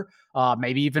 barring weather.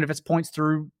 Maybe even if it's points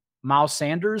through Miles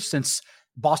Sanders, since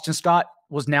Boston Scott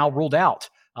was now ruled out.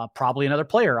 Probably another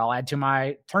player I'll add to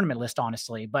my tournament list,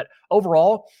 honestly. But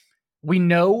overall, we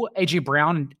know AJ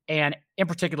Brown and in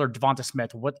particular Devonta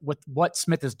Smith, what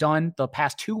Smith has done the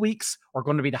past 2 weeks are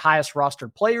going to be the highest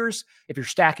rostered players. If you're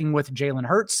stacking with Jalen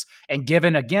Hurts, and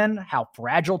given again how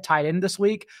fragile tight end this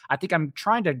week, I think I'm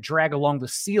trying to drag along the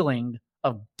ceiling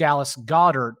of Dallas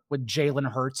Goedert with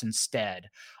Jalen Hurts instead.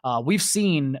 We've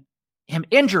seen him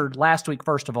injured last week,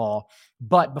 first of all.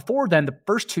 But before then, the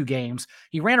first 2 games,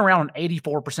 he ran around on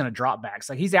 84% of dropbacks.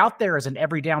 Like, he's out there as an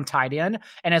every down tight end.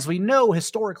 And as we know,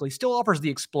 historically, still offers the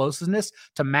explosiveness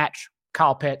to match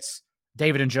Kyle Pitts,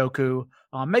 David Njoku,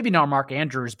 maybe not Mark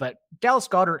Andrews, but Dallas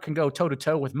Goedert can go toe to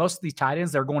toe with most of these tight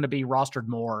ends. They're going to be rostered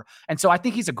more. And so I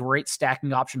think he's a great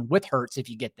stacking option with Hurts if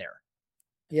you get there.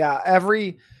 Yeah,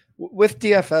 with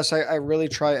DFS, I really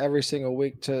try every single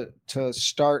week to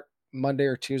start Monday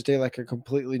or Tuesday like a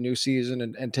completely new season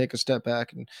and take a step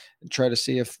back and try to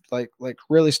see if like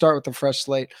really start with a fresh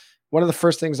slate. One of the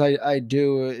first things I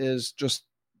do is just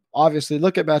obviously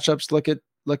look at matchups, look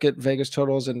at Vegas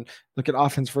totals and look at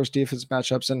offense versus defense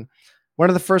matchups. And one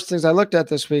of the first things I looked at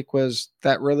this week was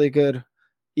that really good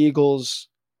Eagles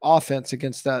offense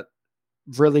against that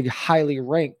really highly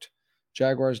ranked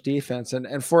Jaguars defense.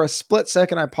 And for a split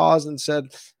second, I paused and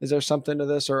said, is there something to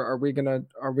this, or are we gonna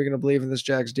believe in this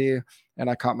Jags D? And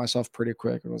I caught myself pretty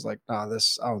quick and was like, nah,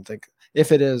 this, I don't think,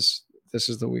 if it is, this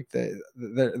is the week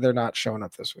they're not showing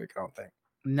up this week, I don't think.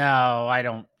 No, I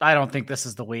don't think this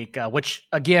is the week, which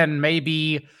again,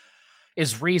 maybe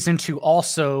is reason to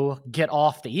also get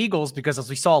off the Eagles, because as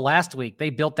we saw last week, they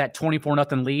built that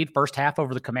 24-0 lead first half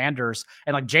over the Commanders.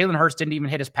 And like Jalen Hurts didn't even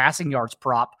hit his passing yards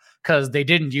prop because they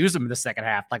didn't use him in the second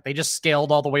half. Like, they just scaled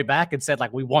all the way back and said,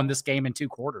 like, we won this game in 2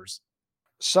 quarters.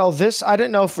 So this, I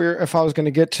didn't know if I was going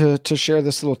to get to share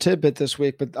this little tidbit this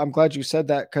week, but I'm glad you said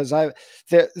that, because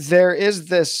there is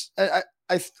this,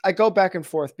 I go back and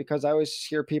forth because I always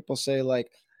hear people say like,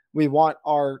 we want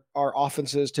our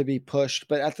offenses to be pushed,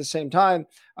 but at the same time,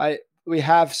 we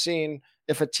have seen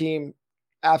if a team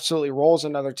absolutely rolls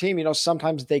another team,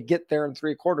 sometimes they get there in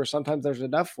 3 quarters. Sometimes there's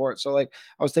enough for it. So like,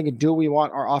 I was thinking, do we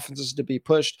want our offenses to be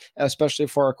pushed, especially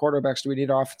for our quarterbacks? Do we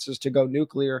need our offenses to go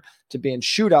nuclear, to be in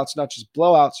shootouts, not just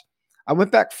blowouts? I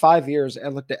went back 5 years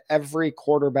and looked at every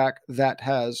quarterback that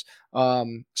has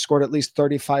scored at least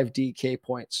 35 DK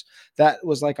points. That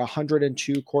was like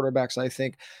 102 quarterbacks, I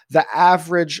think. The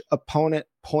average opponent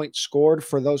point scored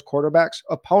for those quarterbacks,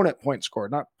 opponent point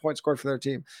scored, not point scored for their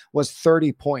team, was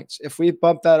 30 points. If we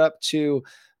bump that up to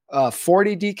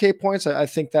 40 DK points, I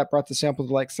think that brought the sample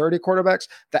to like 30 quarterbacks.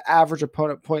 The average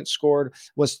opponent point scored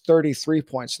was 33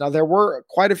 points. Now, there were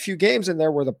quite a few games in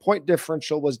there where the point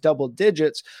differential was double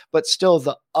digits, but still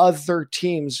the other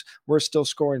teams were still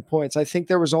scoring points. I think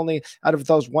there was only, out of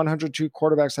those 102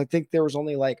 quarterbacks, I think there was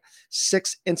only like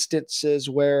 6 instances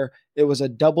where it was a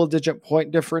double digit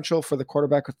point differential for the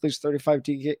quarterback with at least 35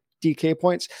 DK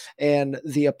points and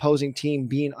the opposing team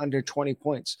being under 20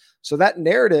 points. So that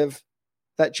narrative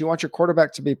that you want your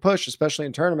quarterback to be pushed, especially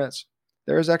in tournaments,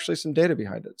 there is actually some data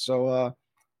behind it. So I'm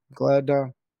glad.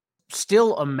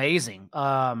 Still amazing.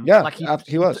 Yeah, like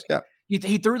he was. Yeah,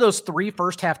 he threw those 3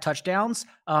 first half touchdowns,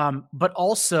 but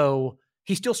also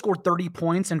he still scored 30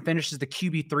 points and finishes the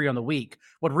QB3 on the week.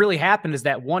 What really happened is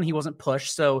that, one, he wasn't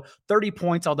pushed. So 30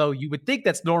 points, although you would think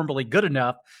that's normally good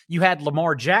enough, you had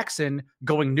Lamar Jackson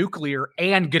going nuclear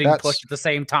and getting pushed at the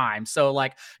same time. So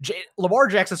like Lamar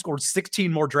Jackson scored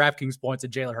 16 more DraftKings points than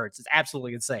Jalen Hurts. It's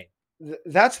absolutely insane.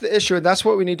 That's the issue, and that's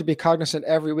what we need to be cognizant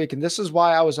every week. And this is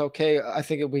why I was okay, I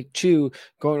think, in week 2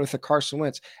 going with the Carson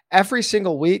Wentz. Every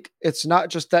single week, it's not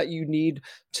just that you need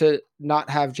to not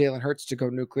have Jalen Hurts to go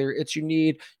nuclear. It's you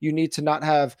need to not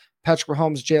have Patrick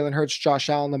Mahomes, Jalen Hurts, Josh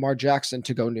Allen, Lamar Jackson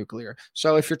to go nuclear.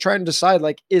 So if you're trying to decide,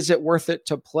 like, is it worth it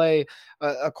to play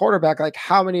a quarterback, like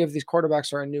how many of these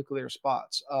quarterbacks are in nuclear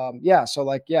spots? So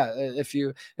like, if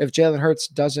Jalen Hurts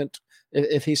doesn't,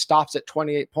 if he stops at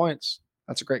 28 points,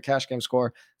 that's a great cash game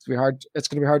score. It's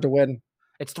gonna be hard to win.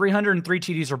 It's 303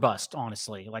 TDs or bust,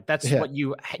 honestly. Like that's Yeah. what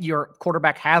your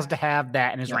quarterback has to have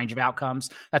that in his Yep. range of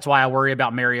outcomes. That's why I worry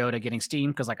about Mariota getting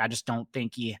steam because I just don't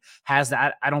think he has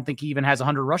that. I don't think he even has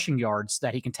 100 rushing yards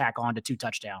that he can tack on to 2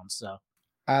 touchdowns. So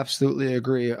Absolutely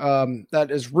agree. That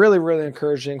is really, really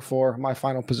encouraging for my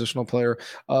final positional player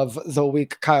of the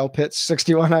week, Kyle Pitts,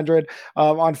 6,100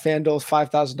 on FanDuel,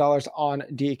 $5,000 on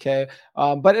DK.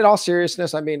 But in all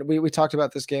seriousness, I mean, we talked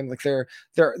about this game. Like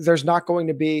there's not going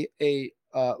to be a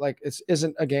like it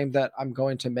isn't a game that I'm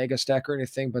going to mega stack or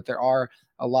anything, but there are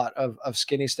a lot of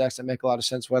skinny stacks that make a lot of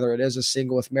sense, whether it is a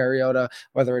single with Mariota,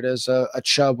 whether it is a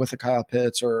Chubb with a Kyle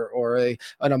Pitts or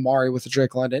an Amari with a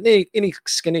Drake London, any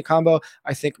skinny combo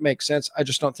I think makes sense. I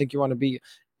just don't think you want to be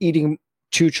eating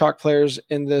two chalk players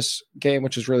in this game,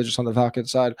 which is really just on the Falcon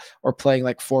side, or playing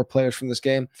like four players from this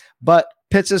game. But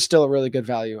Pitts is still a really good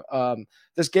value.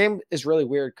 This game is really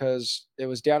weird because it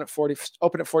was down at 40,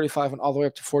 open at 45 and all the way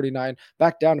up to 49,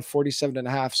 back down to 47 and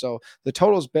a half. So the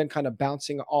total's been kind of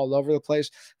bouncing all over the place.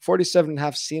 47 and a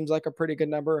half seems like a pretty good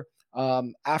number.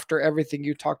 After everything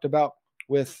you talked about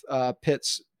with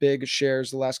Pitt's big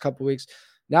shares the last couple of weeks,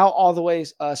 now all the way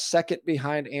second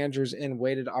behind Andrews in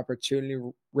weighted opportunity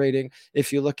rating.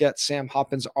 If you look at Sam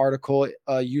Hoppin's article,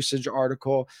 usage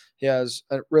article, he has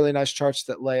really nice charts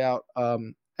that lay out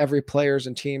every player's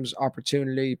and team's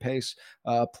opportunity, pace,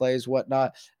 plays,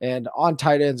 whatnot. And on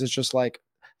tight ends, it's just like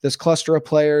this cluster of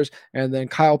players, and then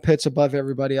Kyle Pitts above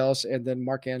everybody else, and then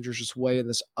Mark Andrews just way in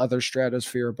this other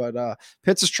stratosphere. But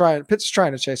Pitts is trying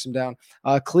to chase him down.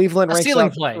 Cleveland a ranks ceiling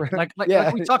out. play, like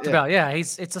Yeah, we talked yeah. about. Yeah,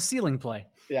 it's a ceiling play.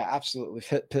 Yeah, absolutely.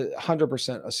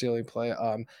 100% a ceiling play.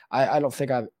 I don't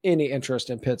think I have any interest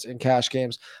in Pitts in cash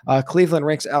games. Cleveland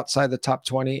ranks outside the top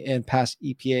 20 in pass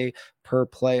EPA per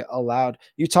play allowed.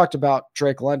 You talked about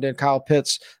Drake London, Kyle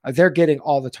Pitts. They're getting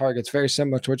all the targets, very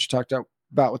similar to what you talked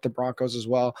about with the Broncos as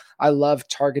well. I love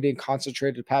targeting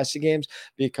concentrated passing games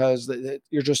because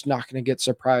you're just not going to get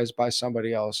surprised by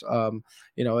somebody else. A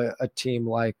team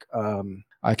like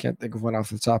I can't think of one off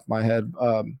the top of my head,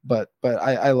 but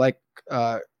I like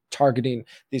targeting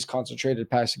these concentrated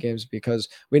passing games because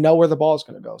we know where the ball is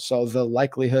going to go. So the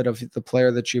likelihood of the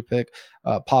player that you pick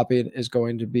popping is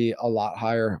going to be a lot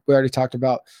higher. We already talked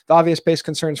about the obvious base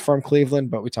concerns from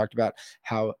Cleveland, but we talked about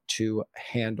how to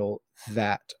handle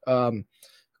that.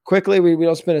 Quickly, we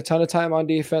don't spend a ton of time on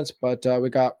defense, but we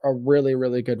got a really,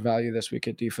 really good value this week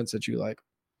at defense that you like.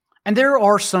 And there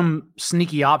are some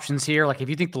sneaky options here. Like if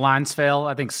you think the lines fail,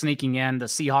 I think sneaking in the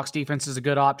Seahawks defense is a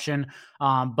good option.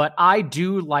 But I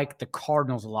do like the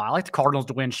Cardinals a lot. I like the Cardinals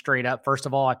to win straight up. First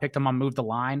of all, I picked them on move the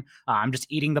line. I'm just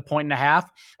eating the 1.5.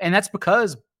 And that's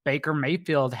because Baker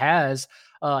Mayfield he's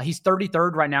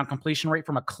 33rd right now in completion rate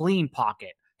from a clean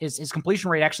pocket. His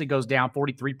completion rate actually goes down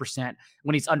 43%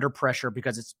 when he's under pressure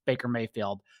because it's Baker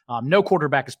Mayfield. No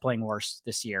quarterback is playing worse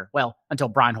this year. Well, until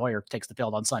Brian Hoyer takes the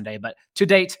field on Sunday. But to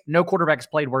date, no quarterback has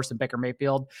played worse than Baker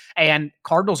Mayfield. And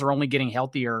Cardinals are only getting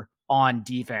healthier on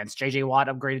defense. J.J. Watt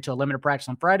upgraded to a limited practice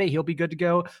on Friday. He'll be good to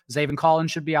go. Zaven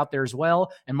Collins should be out there as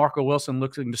well. And Marco Wilson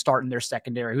looking to start in their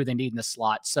secondary, who they need in the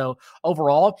slot. So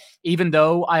overall, even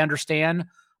though I understand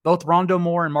both Rondo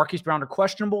Moore and Marquise Brown are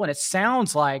questionable, and it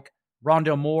sounds like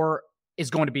Rondo Moore is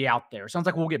going to be out there. Sounds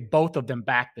like we'll get both of them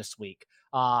back this week.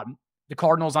 The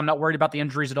Cardinals, I'm not worried about the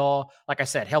injuries at all. Like I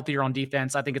said, healthier on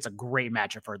defense. I think it's a great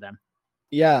matchup for them.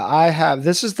 Yeah, I have.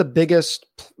 This is the biggest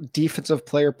defensive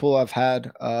player pool I've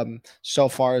had so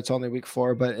far. It's only week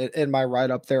 4, but in my write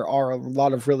up, there are a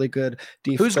lot of really good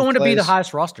Who's defensive going to be the plays.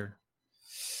 highest roster?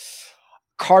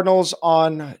 Cardinals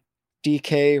on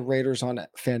DK, Raiders on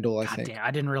FanDuel, I God think. damn,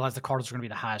 I didn't realize the Cardinals were going to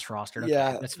be the highest roster. Okay,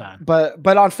 Yeah, that's fine.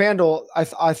 but on FanDuel,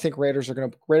 I think Raiders only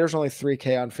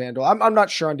 3K on FanDuel. I'm not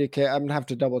sure on DK. I'm gonna have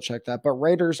to double check that, but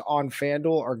Raiders on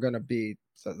FanDuel are gonna be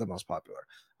the most popular.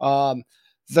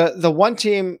 The one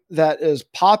team that is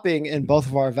popping in both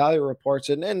of our value reports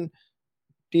and in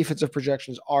defensive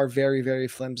projections are very, very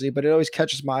flimsy, but it always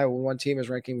catches my eye when one team is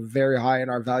ranking very high in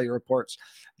our value reports.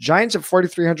 Giants at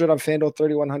 4,300 on FanDuel,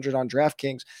 3,100 on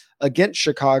DraftKings against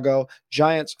Chicago.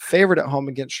 Giants favored at home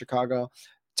against Chicago.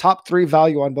 Top 3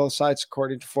 value on both sides,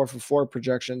 according to 4for4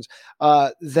 projections.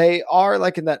 They are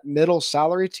like in that middle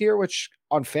salary tier, which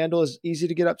on FanDuel is easy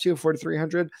to get up to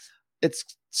 4,300.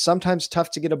 It's sometimes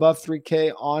tough to get above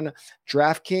 3K on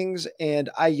DraftKings. And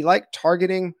I like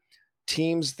targeting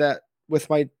teams that with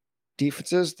my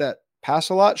defenses that pass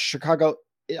a lot. Chicago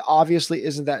obviously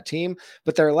isn't that team,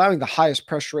 but they're allowing the highest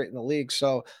pressure rate in the league.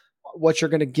 So what you're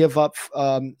going to give up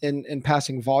in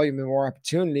passing volume and more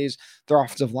opportunities, their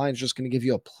offensive line is just going to give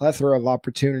you a plethora of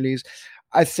opportunities.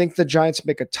 I think the Giants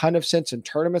make a ton of sense in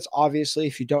tournaments. Obviously,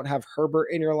 if you don't have Herbert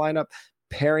in your lineup,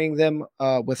 pairing them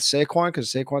with Saquon,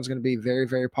 because Saquon's going to be very,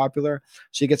 very popular.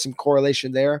 So you get some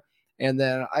correlation there. And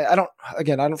then I don't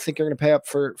think you're going to pay up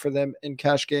for them in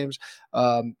cash games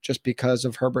just because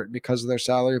of Herbert, because of their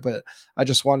salary. But I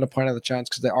just wanted to point out the Giants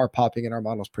because they are popping in our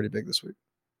models pretty big this week.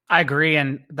 I agree.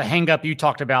 And the hang up you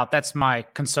talked about, that's my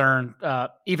concern.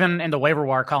 Even in the waiver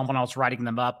wire column, when I was writing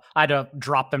them up, I had to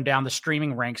drop them down the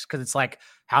streaming ranks because it's like,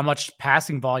 how much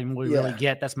passing volume will we really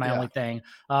get? That's my only thing.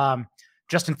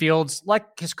 Justin Fields,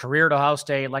 like his career at Ohio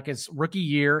State, like his rookie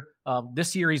year,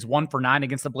 this year he's 1 for 9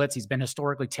 against the blitz. He's been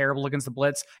historically terrible against the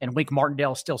blitz, and Wink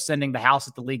Martindale is still sending the house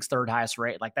at the league's 3rd highest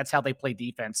rate. Like, that's how they play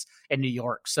defense in New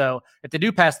York. So if they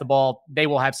do pass the ball, they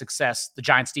will have success. The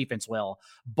Giants defense will,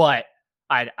 but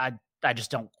I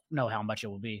just don't know how much it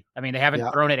will be. I mean, they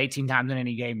haven't thrown it 18 times in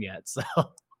any game yet. So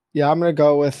yeah, I'm going to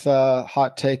go with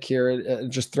hot take here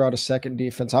and just throw out a second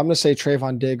defense. I'm going to say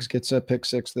Trayvon Diggs gets a pick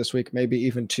 6 this week, maybe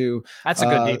even 2. That's a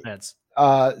good defense.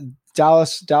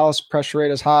 Dallas pressure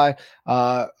rate is high.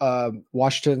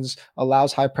 Washington's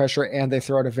allows high pressure, and they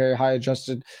throw at a very high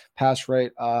adjusted pass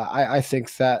rate. I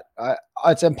think that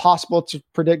it's impossible to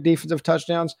predict defensive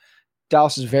touchdowns.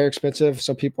 Dallas is very expensive,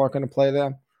 so people aren't going to play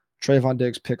them. Trayvon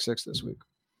Diggs pick 6 this week.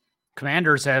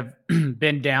 Commanders have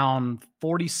been down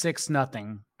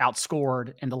 46-0,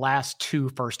 outscored in the last 2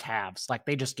 first halves. Like,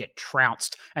 they just get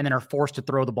trounced and then are forced to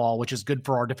throw the ball, which is good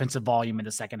for our defensive volume in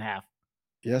the second half.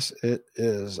 Yes, it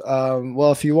is.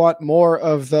 Well, if you want more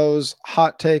of those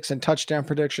hot takes and touchdown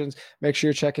predictions, make sure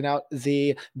you're checking out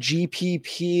the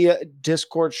GPP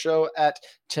Discord show at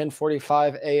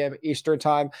 10:45 a.m. Eastern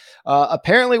time.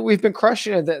 Apparently, we've been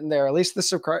crushing it in there. At least the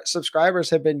subscribers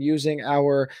have been using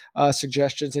our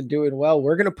suggestions and doing well.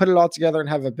 We're going to put it all together and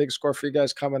have a big score for you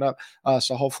guys coming up.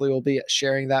 So hopefully we'll be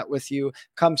sharing that with you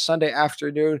come Sunday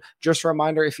afternoon. Just a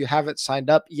reminder, if you haven't signed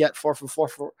up yet, 4 for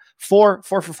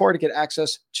 4 to get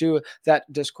access to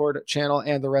that Discord channel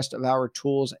and the rest of our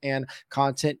tools and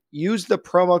content. Use the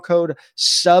promo code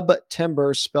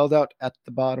SUBTIMBER, spelled out at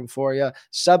the bottom for you.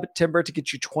 SUBTIMBER to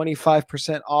get you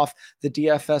 25% off the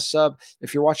DFS sub.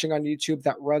 If you're watching on YouTube,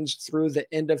 that runs through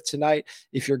the end of tonight.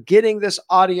 If you're getting this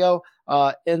audio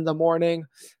in the morning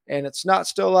and it's not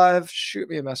still live, shoot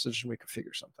me a message and we can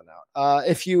figure something out.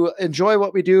 If you enjoy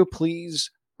what we do, please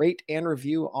rate and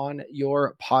review on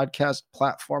your podcast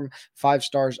platform. 5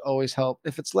 stars always help.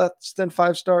 If it's less than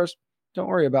 5 stars, don't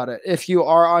worry about it. If you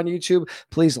are on YouTube,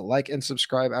 please like and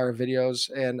subscribe our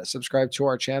videos and subscribe to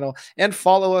our channel and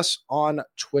follow us on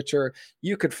Twitter.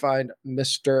 You could find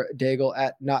Mr. Daigle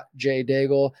at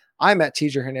NotJDaigle. I'm at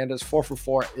TJ Hernandez. 4 for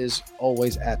 4 is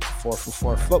always at 4 for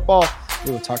 4 football.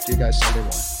 We will talk to you guys Sunday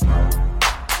morning.